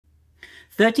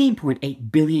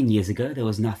13.8 billion years ago, there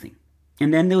was nothing.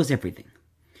 And then there was everything.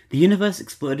 The universe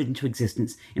exploded into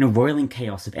existence in a roiling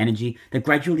chaos of energy that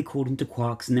gradually cooled into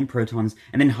quarks and then protons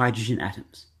and then hydrogen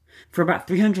atoms. For about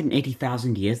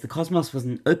 380,000 years, the cosmos was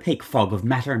an opaque fog of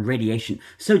matter and radiation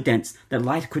so dense that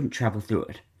light couldn't travel through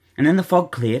it. And then the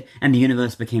fog cleared and the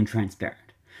universe became transparent.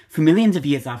 For millions of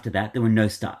years after that, there were no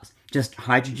stars, just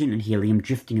hydrogen and helium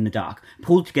drifting in the dark,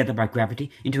 pulled together by gravity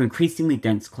into increasingly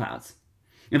dense clouds.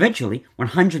 Eventually,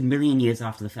 100 million years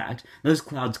after the fact, those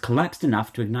clouds collapsed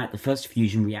enough to ignite the first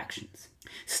fusion reactions.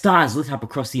 Stars lit up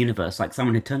across the universe like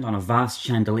someone had turned on a vast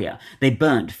chandelier. They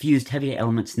burnt, fused heavier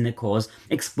elements in their cores,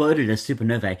 exploded as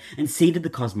supernovae, and seeded the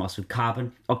cosmos with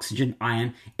carbon, oxygen,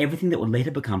 iron, everything that would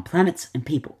later become planets and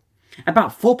people.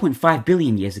 About 4.5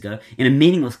 billion years ago, in a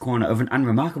meaningless corner of an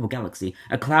unremarkable galaxy,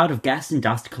 a cloud of gas and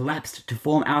dust collapsed to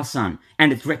form our Sun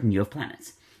and its retinue of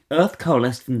planets. Earth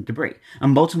coalesced from the debris, a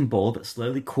molten ball that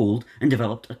slowly cooled and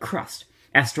developed a crust.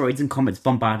 Asteroids and comets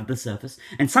bombarded the surface,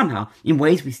 and somehow, in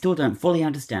ways we still don't fully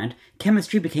understand,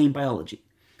 chemistry became biology.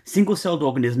 Single-celled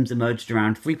organisms emerged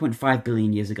around 3.5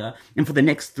 billion years ago, and for the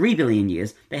next 3 billion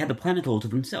years, they had the planet all to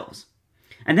themselves.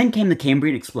 And then came the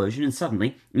Cambrian explosion, and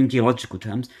suddenly, in geological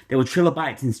terms, there were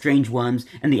trilobites and strange worms,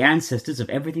 and the ancestors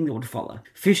of everything that would follow.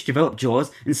 Fish developed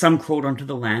jaws, and some crawled onto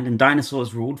the land, and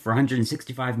dinosaurs ruled for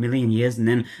 165 million years and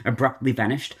then abruptly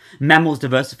vanished. Mammals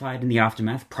diversified in the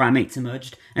aftermath, primates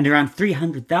emerged, and around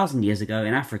 300,000 years ago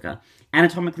in Africa,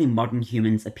 anatomically modern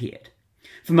humans appeared.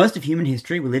 For most of human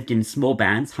history, we lived in small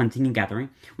bands, hunting and gathering.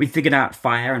 We figured out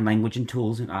fire and language and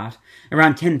tools and art.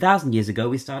 Around 10,000 years ago,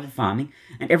 we started farming,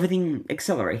 and everything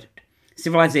accelerated.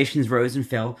 Civilizations rose and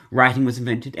fell, writing was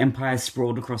invented, empires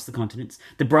sprawled across the continents.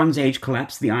 The Bronze Age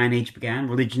collapsed, the Iron Age began,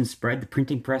 religion spread, the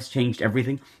printing press changed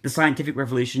everything, the scientific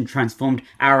revolution transformed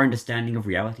our understanding of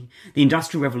reality, the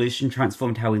Industrial Revolution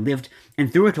transformed how we lived,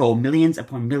 and through it all, millions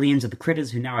upon millions of the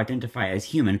critters who now identify as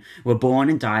human were born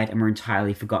and died and were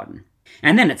entirely forgotten.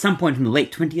 And then, at some point in the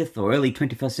late 20th or early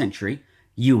 21st century,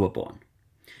 you were born.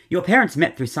 Your parents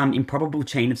met through some improbable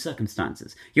chain of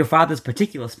circumstances. Your father's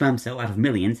particular sperm cell out of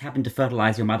millions happened to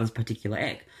fertilize your mother's particular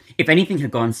egg. If anything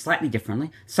had gone slightly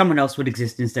differently, someone else would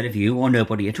exist instead of you, or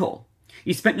nobody at all.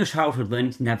 You spent your childhood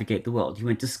learning to navigate the world. You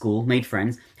went to school, made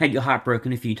friends, had your heart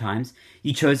broken a few times.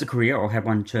 You chose a career or had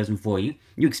one chosen for you.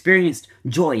 You experienced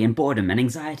joy and boredom and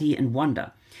anxiety and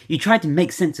wonder. You tried to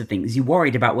make sense of things. You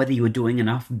worried about whether you were doing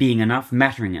enough, being enough,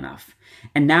 mattering enough.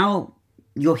 And now,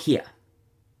 you're here.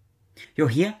 You're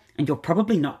here, and you're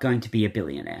probably not going to be a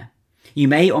billionaire. You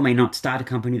may or may not start a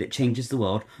company that changes the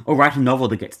world, or write a novel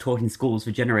that gets taught in schools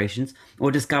for generations,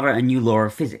 or discover a new law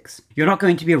of physics. You're not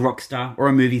going to be a rock star, or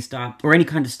a movie star, or any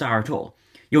kind of star at all.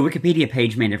 Your Wikipedia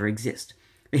page may never exist.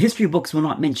 The history books will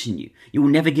not mention you. You will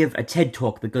never give a TED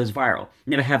talk that goes viral,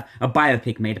 never have a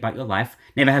biopic made about your life,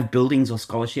 never have buildings or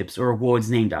scholarships or awards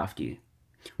named after you.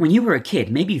 When you were a kid,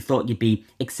 maybe you thought you'd be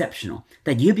exceptional,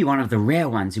 that you'd be one of the rare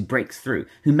ones who breaks through,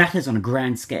 who matters on a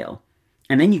grand scale.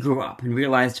 And then you grew up and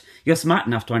realized you're smart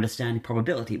enough to understand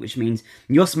probability, which means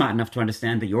you're smart enough to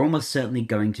understand that you're almost certainly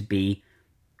going to be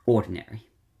ordinary.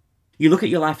 You look at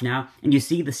your life now, and you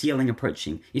see the ceiling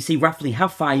approaching. You see roughly how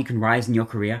far you can rise in your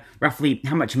career, roughly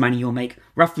how much money you'll make,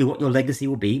 roughly what your legacy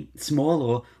will be, small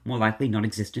or, more likely,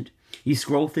 non-existent. You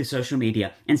scroll through social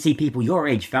media and see people your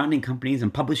age founding companies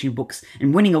and publishing books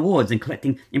and winning awards and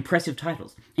collecting impressive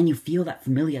titles, and you feel that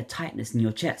familiar tightness in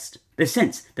your chest. The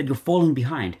sense that you're falling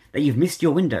behind, that you've missed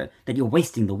your window, that you're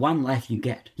wasting the one life you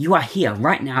get. You are here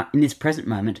right now in this present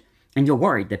moment, and you're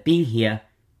worried that being here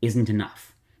isn't enough.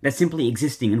 That simply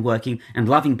existing and working and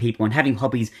loving people and having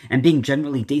hobbies and being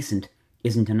generally decent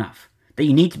isn't enough. That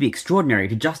you need to be extraordinary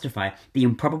to justify the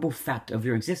improbable fact of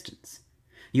your existence.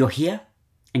 You're here,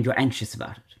 and you're anxious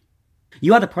about it.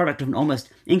 You are the product of an almost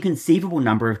inconceivable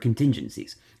number of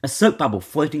contingencies, a soap bubble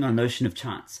floating on an ocean of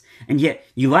chance, and yet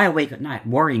you lie awake at night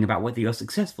worrying about whether you're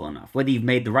successful enough, whether you've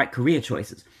made the right career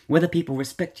choices, whether people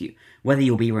respect you, whether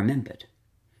you'll be remembered.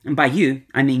 And by you,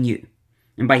 I mean you.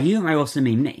 And by you, I also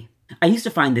mean me. I used to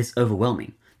find this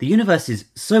overwhelming. The universe is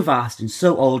so vast and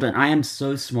so old, and I am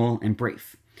so small and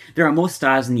brief. There are more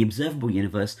stars in the observable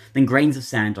universe than grains of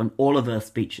sand on all of Earth's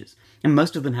beaches, and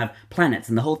most of them have planets,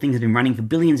 and the whole thing has been running for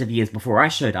billions of years before I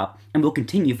showed up, and will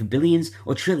continue for billions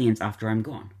or trillions after I'm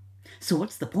gone. So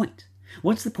what's the point?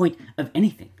 What's the point of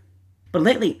anything? But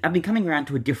lately, I've been coming around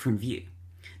to a different view.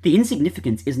 The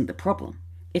insignificance isn't the problem,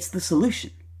 it's the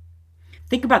solution.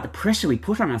 Think about the pressure we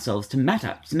put on ourselves to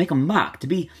matter, to make a mark, to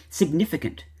be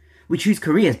significant. We choose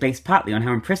careers based partly on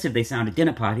how impressive they sound at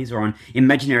dinner parties or on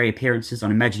imaginary appearances on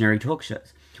imaginary talk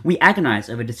shows. We agonize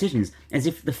over decisions as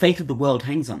if the fate of the world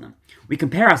hangs on them. We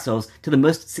compare ourselves to the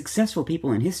most successful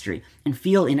people in history and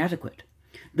feel inadequate.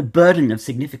 The burden of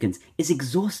significance is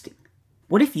exhausting.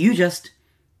 What if you just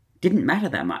didn't matter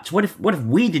that much? What if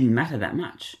we didn't matter that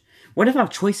much? What if our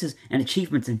choices and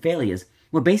achievements and failures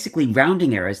were basically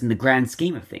rounding errors in the grand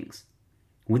scheme of things?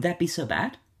 Would that be so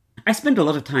bad? I spend a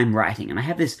lot of time writing, and I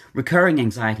have this recurring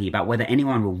anxiety about whether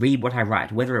anyone will read what I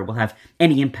write, whether it will have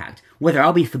any impact, whether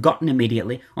I'll be forgotten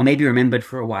immediately, or maybe remembered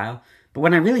for a while. But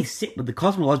when I really sit with the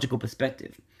cosmological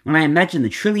perspective, when I imagine the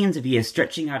trillions of years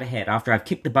stretching out ahead after I've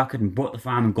kicked the bucket and bought the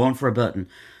farm and gone for a Burton,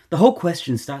 the whole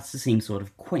question starts to seem sort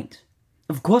of quaint.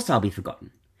 Of course I'll be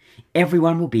forgotten.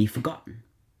 Everyone will be forgotten.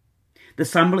 The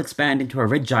sun will expand into a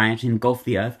red giant and engulf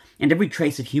the earth, and every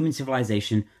trace of human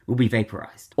civilization will be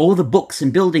vaporized. All the books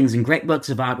and buildings and great works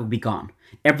of art will be gone.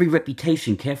 Every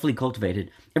reputation carefully cultivated,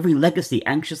 every legacy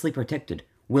anxiously protected,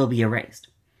 will be erased.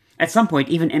 At some point,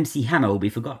 even MC Hammer will be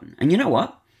forgotten. And you know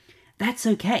what? That's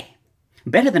okay.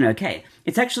 Better than okay.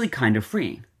 It's actually kind of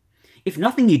freeing. If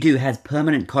nothing you do has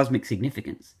permanent cosmic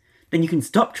significance, then you can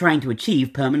stop trying to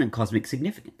achieve permanent cosmic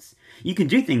significance. You can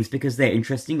do things because they're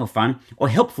interesting or fun or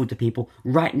helpful to people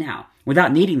right now,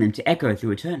 without needing them to echo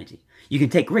through eternity. You can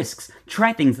take risks,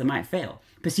 try things that might fail,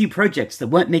 pursue projects that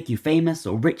won't make you famous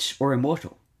or rich or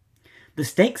immortal. The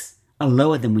stakes are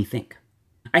lower than we think.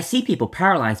 I see people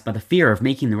paralyzed by the fear of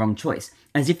making the wrong choice,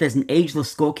 as if there's an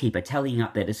ageless scorekeeper tallying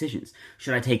up their decisions.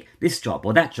 Should I take this job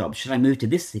or that job? Should I move to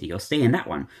this city or stay in that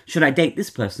one? Should I date this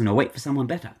person or wait for someone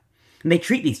better? And they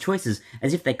treat these choices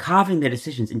as if they're carving their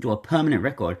decisions into a permanent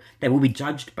record that will be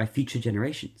judged by future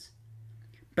generations.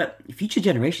 But future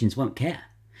generations won't care.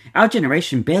 Our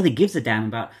generation barely gives a damn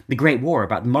about the Great War,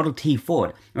 about the Model T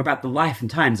Ford, or about the life and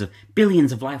times of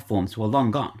billions of life forms who are long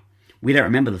gone. We don't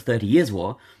remember the 30 Years'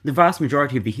 War. The vast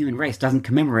majority of the human race doesn't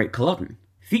commemorate Culloden.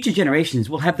 Future generations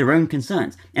will have their own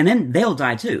concerns, and then they'll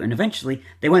die too, and eventually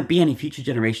there won't be any future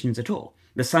generations at all.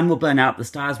 The sun will burn out, the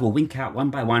stars will wink out one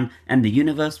by one, and the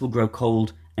universe will grow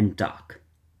cold and dark.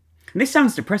 And this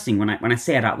sounds depressing when I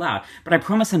say it out loud, but I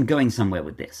promise I'm going somewhere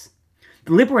with this.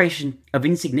 The liberation of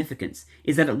insignificance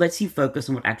is that it lets you focus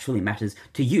on what actually matters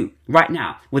to you, right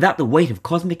now, without the weight of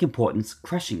cosmic importance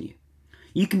crushing you.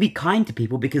 You can be kind to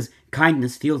people because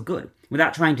kindness feels good,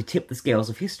 without trying to tip the scales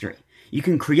of history. You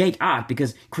can create art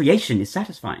because creation is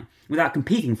satisfying, without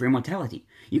competing for immortality.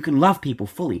 You can love people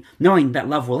fully, knowing that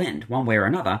love will end, one way or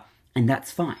another, and that's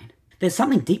fine. There's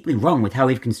something deeply wrong with how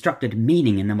we've constructed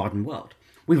meaning in the modern world.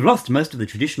 We've lost most of the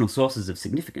traditional sources of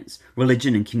significance,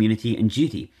 religion and community and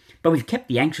duty, but we've kept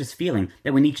the anxious feeling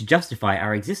that we need to justify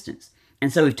our existence.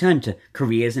 And so we've turned to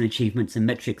careers and achievements and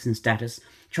metrics and status,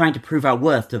 trying to prove our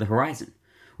worth to the horizon.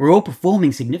 We're all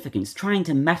performing significance, trying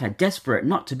to matter, desperate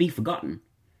not to be forgotten.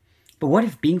 But what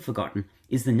if being forgotten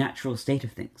is the natural state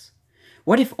of things?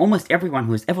 What if almost everyone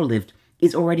who has ever lived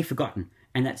is already forgotten,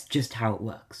 and that's just how it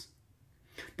works?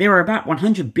 There are about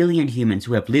 100 billion humans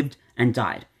who have lived and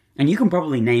died, and you can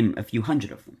probably name a few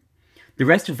hundred of them. The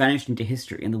rest have vanished into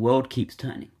history, and the world keeps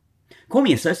turning. Call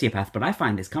me a sociopath, but I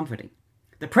find this comforting.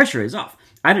 The pressure is off.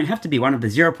 I don't have to be one of the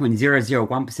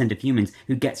 0.001% of humans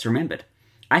who gets remembered.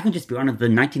 I can just be one of the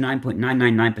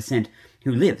 99.999%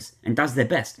 who lives and does their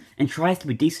best and tries to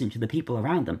be decent to the people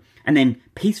around them, and then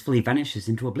peacefully vanishes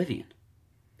into oblivion.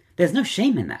 There's no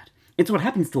shame in that. It's what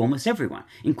happens to almost everyone,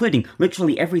 including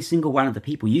literally every single one of the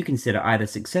people you consider either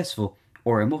successful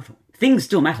or immortal. Things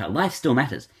still matter, life still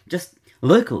matters, just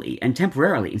locally and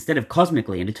temporarily instead of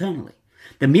cosmically and eternally.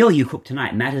 The meal you cook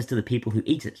tonight matters to the people who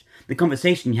eat it. The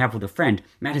conversation you have with a friend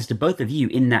matters to both of you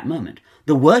in that moment.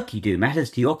 The work you do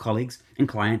matters to your colleagues and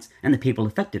clients and the people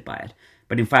affected by it.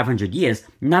 But in 500 years,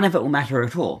 none of it will matter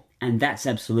at all, and that's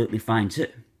absolutely fine too.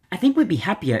 I think we'd be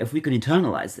happier if we could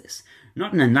internalize this,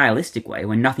 not in a nihilistic way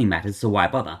where nothing matters, so why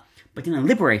bother, but in a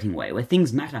liberating way where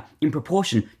things matter in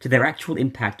proportion to their actual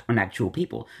impact on actual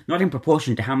people, not in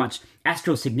proportion to how much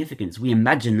astral significance we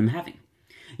imagine them having.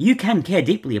 You can care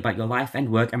deeply about your life and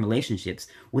work and relationships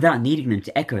without needing them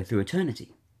to echo through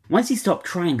eternity. Once you stop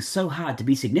trying so hard to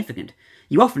be significant,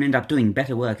 you often end up doing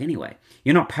better work anyway.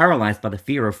 You're not paralyzed by the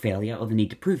fear of failure or the need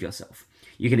to prove yourself.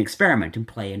 You can experiment and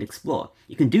play and explore.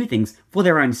 You can do things for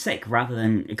their own sake rather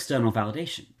than external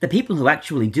validation. The people who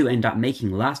actually do end up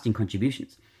making lasting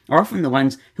contributions are often the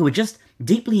ones who are just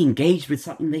deeply engaged with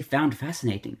something they found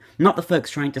fascinating, not the folks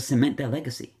trying to cement their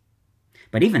legacy.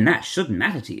 But even that shouldn't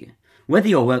matter to you. Whether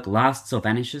your work lasts or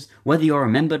vanishes, whether you're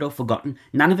remembered or forgotten,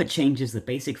 none of it changes the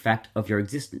basic fact of your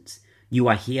existence. You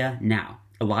are here now,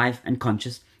 alive and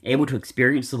conscious, able to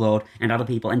experience the world and other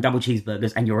people and double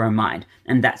cheeseburgers and your own mind,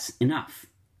 and that's enough.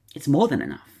 It's more than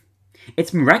enough.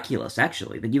 It's miraculous,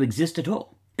 actually, that you exist at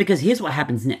all. Because here's what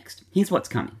happens next. Here's what's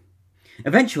coming.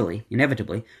 Eventually,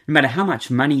 inevitably, no matter how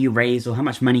much money you raise or how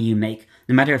much money you make,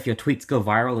 no matter if your tweets go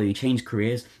viral or you change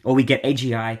careers, or we get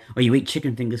AGI, or you eat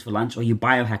chicken fingers for lunch, or you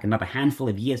biohack another handful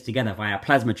of years together via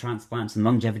plasma transplants and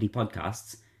longevity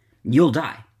podcasts, you'll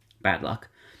die. Bad luck.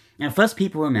 Now, first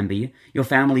people remember you, your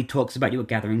family talks about you at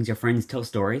gatherings, your friends tell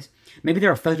stories, maybe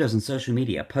there are photos on social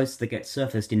media, posts that get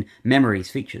surfaced in memories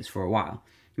features for a while,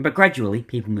 but gradually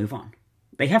people move on.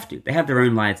 They have to, they have their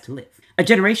own lives to live. A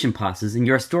generation passes and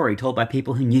you're a story told by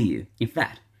people who knew you, if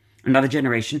that. Another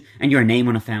generation and you're a name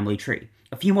on a family tree.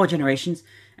 A few more generations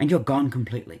and you're gone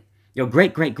completely. Your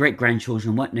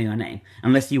great-great-great-grandchildren won't know your name,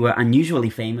 unless you were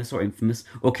unusually famous or infamous,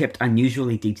 or kept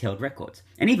unusually detailed records.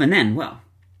 And even then, well,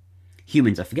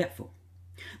 humans are forgetful.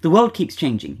 The world keeps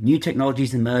changing. New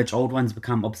technologies emerge, old ones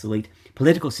become obsolete,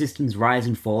 political systems rise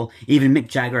and fall, even Mick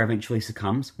Jagger eventually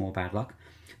succumbs, more bad luck.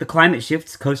 The climate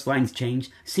shifts, coastlines change,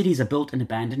 cities are built and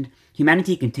abandoned,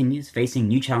 humanity continues, facing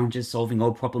new challenges, solving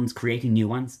old problems, creating new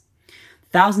ones.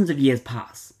 Thousands of years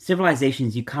pass,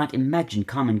 civilizations you can't imagine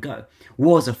come and go,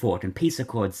 wars are fought and peace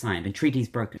accords signed and treaties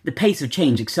broken. The pace of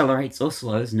change accelerates or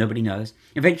slows, nobody knows.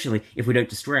 Eventually, if we don't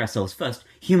destroy ourselves first,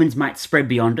 humans might spread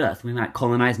beyond Earth. We might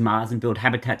colonize Mars and build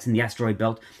habitats in the asteroid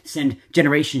belt, send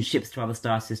generation ships to other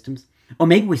star systems. Or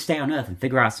maybe we stay on Earth and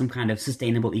figure out some kind of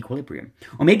sustainable equilibrium.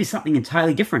 Or maybe something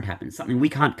entirely different happens, something we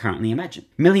can't currently imagine.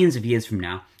 Millions of years from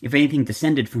now, if anything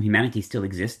descended from humanity still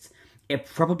exists, it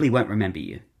probably won't remember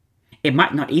you. It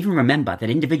might not even remember that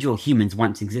individual humans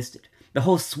once existed. The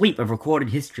whole sweep of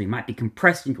recorded history might be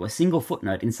compressed into a single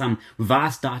footnote in some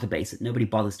vast database that nobody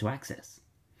bothers to access.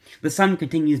 The sun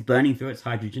continues burning through its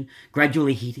hydrogen,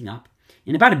 gradually heating up.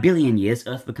 In about 1 billion years,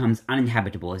 Earth becomes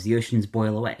uninhabitable as the oceans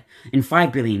boil away. In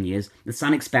 5 billion years, the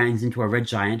sun expands into a red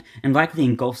giant and likely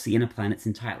engulfs the inner planets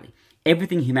entirely.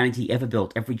 Everything humanity ever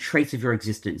built, every trace of your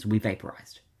existence will be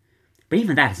vaporized. But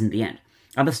even that isn't the end.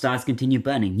 Other stars continue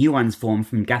burning, new ones form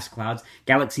from gas clouds,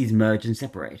 galaxies merge and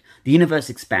separate. The universe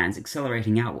expands,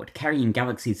 accelerating outward, carrying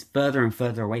galaxies further and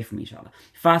further away from each other,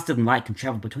 faster than light can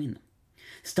travel between them.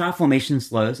 Star formation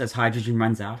slows as hydrogen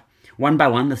runs out. One by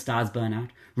one, the stars burn out.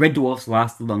 Red dwarfs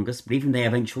last the longest, but even they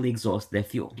eventually exhaust their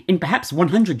fuel. In perhaps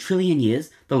 100 trillion years,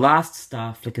 the last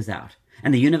star flickers out,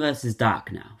 and the universe is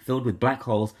dark now, filled with black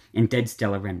holes and dead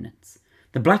stellar remnants.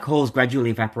 The black holes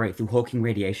gradually evaporate through Hawking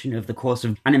radiation over the course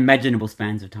of unimaginable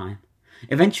spans of time.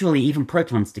 Eventually, even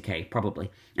protons decay, probably,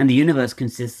 and the universe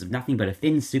consists of nothing but a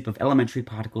thin soup of elementary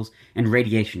particles and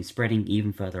radiation spreading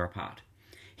even further apart.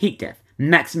 Heat death,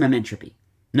 maximum entropy.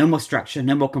 No more structure,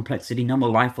 no more complexity, no more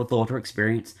life or thought or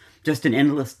experience, just an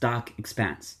endless dark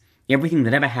expanse. Everything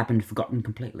that ever happened forgotten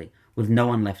completely, with no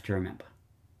one left to remember.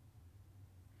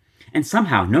 And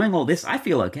somehow, knowing all this, I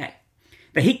feel okay.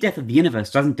 The heat death of the universe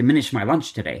doesn't diminish my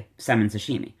lunch today, salmon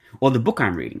sashimi, or the book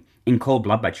I'm reading, In Cold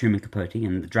Blood by Truman Capote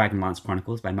and The Dragonlance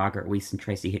Chronicles by Margaret Weis and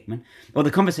Tracy Hickman, or the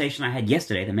conversation I had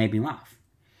yesterday that made me laugh.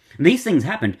 These things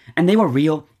happened, and they were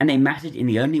real, and they mattered in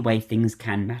the only way things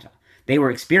can matter. They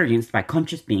were experienced by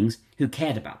conscious beings who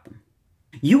cared about them.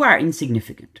 You are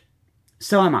insignificant.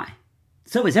 So am I.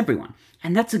 So is everyone.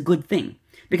 And that's a good thing,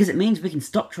 because it means we can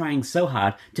stop trying so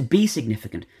hard to be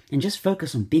significant and just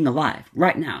focus on being alive,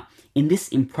 right now, in this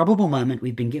improbable moment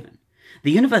we've been given.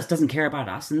 The universe doesn't care about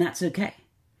us, and that's okay.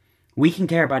 We can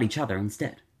care about each other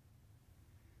instead.